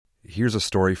here's a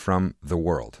story from The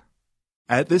World.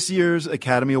 At this year's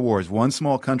Academy Awards, one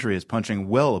small country is punching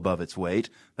well above its weight.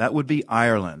 That would be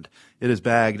Ireland. It has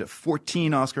bagged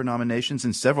 14 Oscar nominations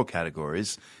in several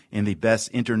categories. In the Best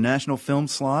International Film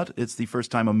slot, it's the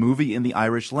first time a movie in the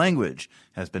Irish language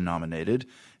has been nominated.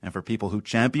 And for people who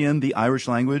champion the Irish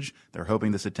language, they're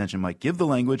hoping this attention might give the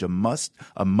language a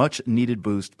much-needed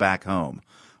boost back home.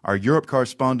 Our Europe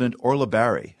correspondent Orla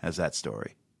Barry has that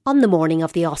story. On the morning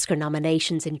of the Oscar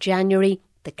nominations in January,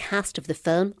 the cast of the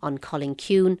film On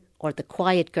Colin-Cune, or The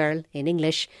Quiet Girl in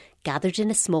English, gathered in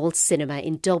a small cinema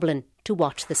in Dublin to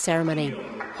watch the ceremony. And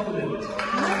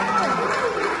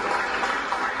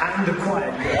The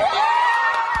Quiet Girl.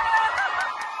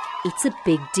 It's a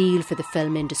big deal for the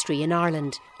film industry in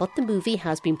Ireland, but the movie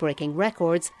has been breaking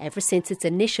records ever since its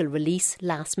initial release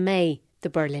last May.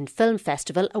 The Berlin Film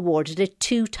Festival awarded it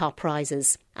 2 top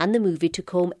prizes, and the movie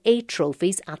took home 8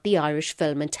 trophies at the Irish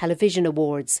Film and Television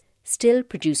Awards. Still,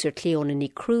 producer Cleona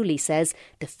Ní Cruailly says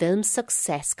the film's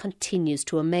success continues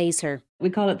to amaze her.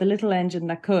 We call it the little engine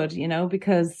that could,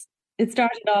 because it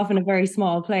started off in a very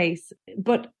small place.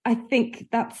 But I think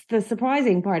that's the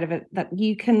surprising part of it, that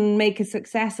you can make a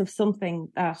success of something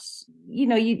that,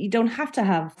 you don't have to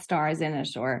have stars in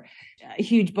it or a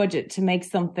huge budget to make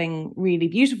something really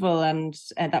beautiful and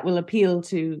that will appeal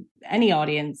to any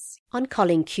audience. On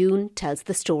Colin-Cune tells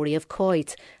the story of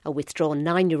Coit, a withdrawn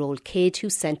 9-year-old kid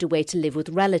who's sent away to live with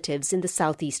relatives in the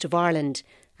southeast of Ireland,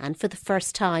 and for the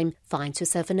first time finds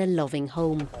herself in a loving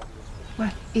home.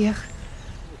 Well, ich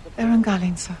an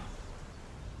Galinsa.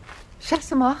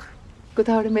 Shasamach,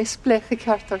 Godara me spleche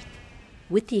cartart.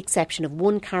 With the exception of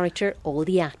one character, all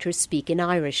the actors speak in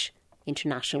Irish.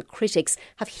 International critics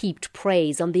have heaped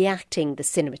praise on the acting, the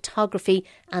cinematography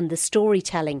and the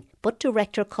storytelling. But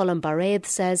director Colm Baraithe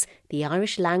says the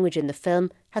Irish language in the film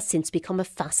has since become a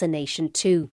fascination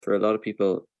too. For a lot of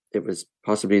people, it was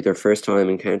possibly their first time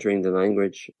encountering the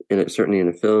language, certainly in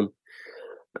a film.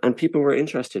 And people were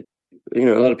interested. A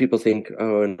lot of people think,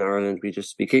 in Ireland we just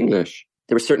speak English.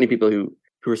 There were certainly people who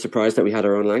were surprised that we had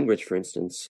our own language, for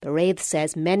instance. Baraithe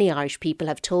says many Irish people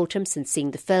have told him since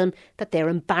seeing the film that they're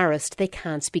embarrassed they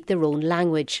can't speak their own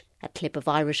language. A clip of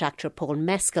Irish actor Paul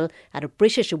Mescal at a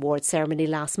British awards ceremony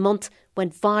last month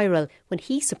went viral when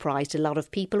he surprised a lot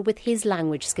of people with his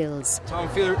language skills.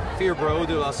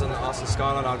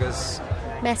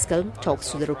 Mescal talks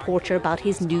to the reporter about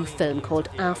his new film called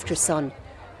After Sun.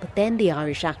 But then the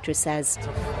Irish actor says,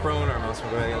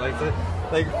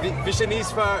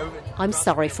 I'm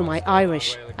sorry for my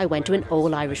Irish. I went to an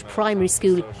all-Irish primary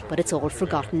school, but it's all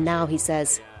forgotten now, he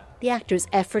says. The actor's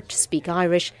effort to speak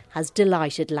Irish has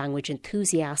delighted language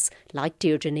enthusiasts like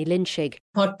Deirdre Ní Linsigh.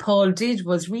 What Paul did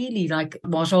was really like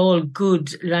what all good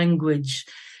language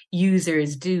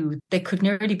users do. They could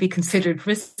nearly be considered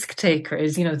risk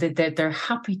takers, they're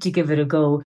happy to give it a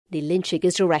go. Ní Linsigh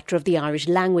is director of the Irish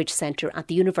Language Centre at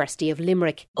the University of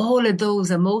Limerick. All of those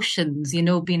emotions,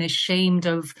 being ashamed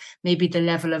of maybe the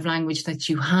level of language that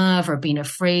you have, or being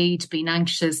afraid, being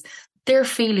anxious, they're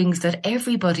feelings that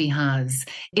everybody has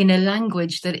in a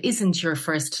language that isn't your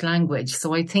first language.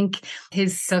 So I think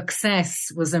his success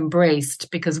was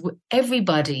embraced because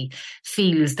everybody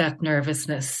feels that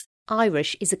nervousness.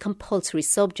 Irish is a compulsory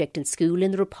subject in school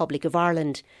in the Republic of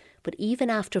Ireland. But even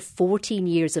after 14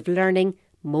 years of learning,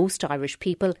 most Irish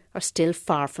people are still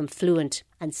far from fluent,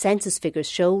 and census figures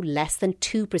show less than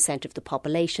 2% of the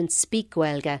population speak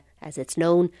Gaeilge, as it's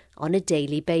known, on a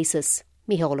daily basis.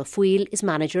 Micheál Ó Fiail is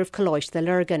manager of Coláiste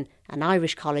Lurgan, an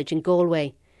Irish college in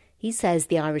Galway. He says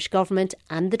the Irish government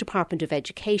and the Department of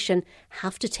Education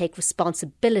have to take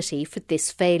responsibility for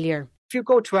this failure. If you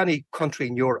go to any country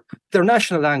in Europe, their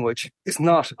national language is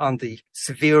not on the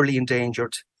severely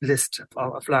endangered list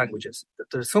of languages.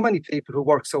 There's so many people who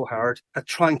work so hard at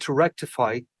trying to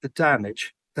rectify the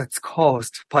damage that's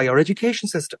caused by our education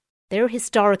system. There are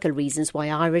historical reasons why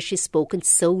Irish is spoken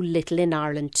so little in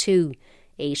Ireland too.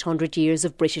 800 years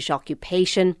of British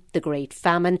occupation, the Great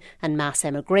Famine and mass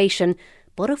emigration.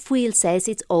 But Ó Fiail says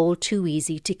it's all too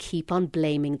easy to keep on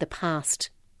blaming the past.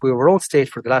 We were our own state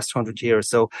for the last 100 years,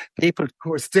 so people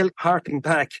who are still harking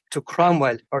back to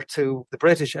Cromwell or to the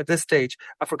British at this stage,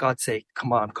 for God's sake,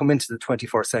 come into the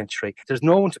 21st century. There's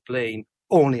no one to blame,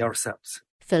 only ourselves.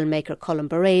 Filmmaker Colm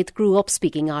Baraithe grew up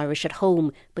speaking Irish at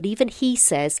home, but even he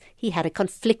says he had a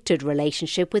conflicted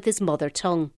relationship with his mother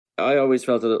tongue. I always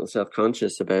felt a little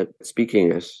self-conscious about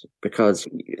speaking it because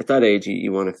at that age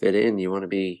you want to fit in, you want to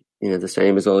be the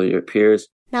same as all your peers.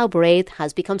 Now Baraithe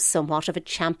has become somewhat of a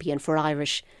champion for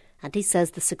Irish, and he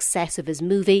says the success of his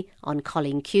movie On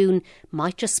Colin-Cune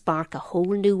might just spark a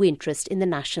whole new interest in the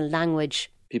national language.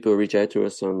 people reach out to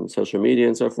us on social media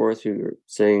and so forth who are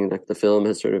saying that the film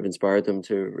has sort of inspired them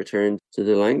to return to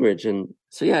the language. And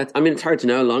so, yeah, I mean, it's hard to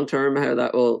know long term how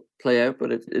that will play out,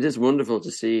 but it is wonderful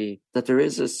to see that there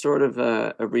is a sort of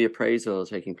a reappraisal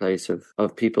taking place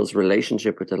of people's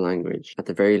relationship with the language, at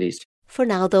the very least. For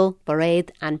now, though,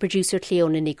 Boraid and producer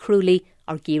Cleona Ní Cruailí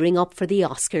are gearing up for the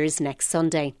Oscars next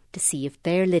Sunday to see if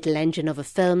their little engine of a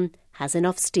film has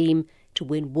enough steam to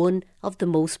win one of the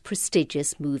most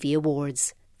prestigious movie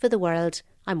awards. For The World,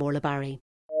 I'm Orla Barry.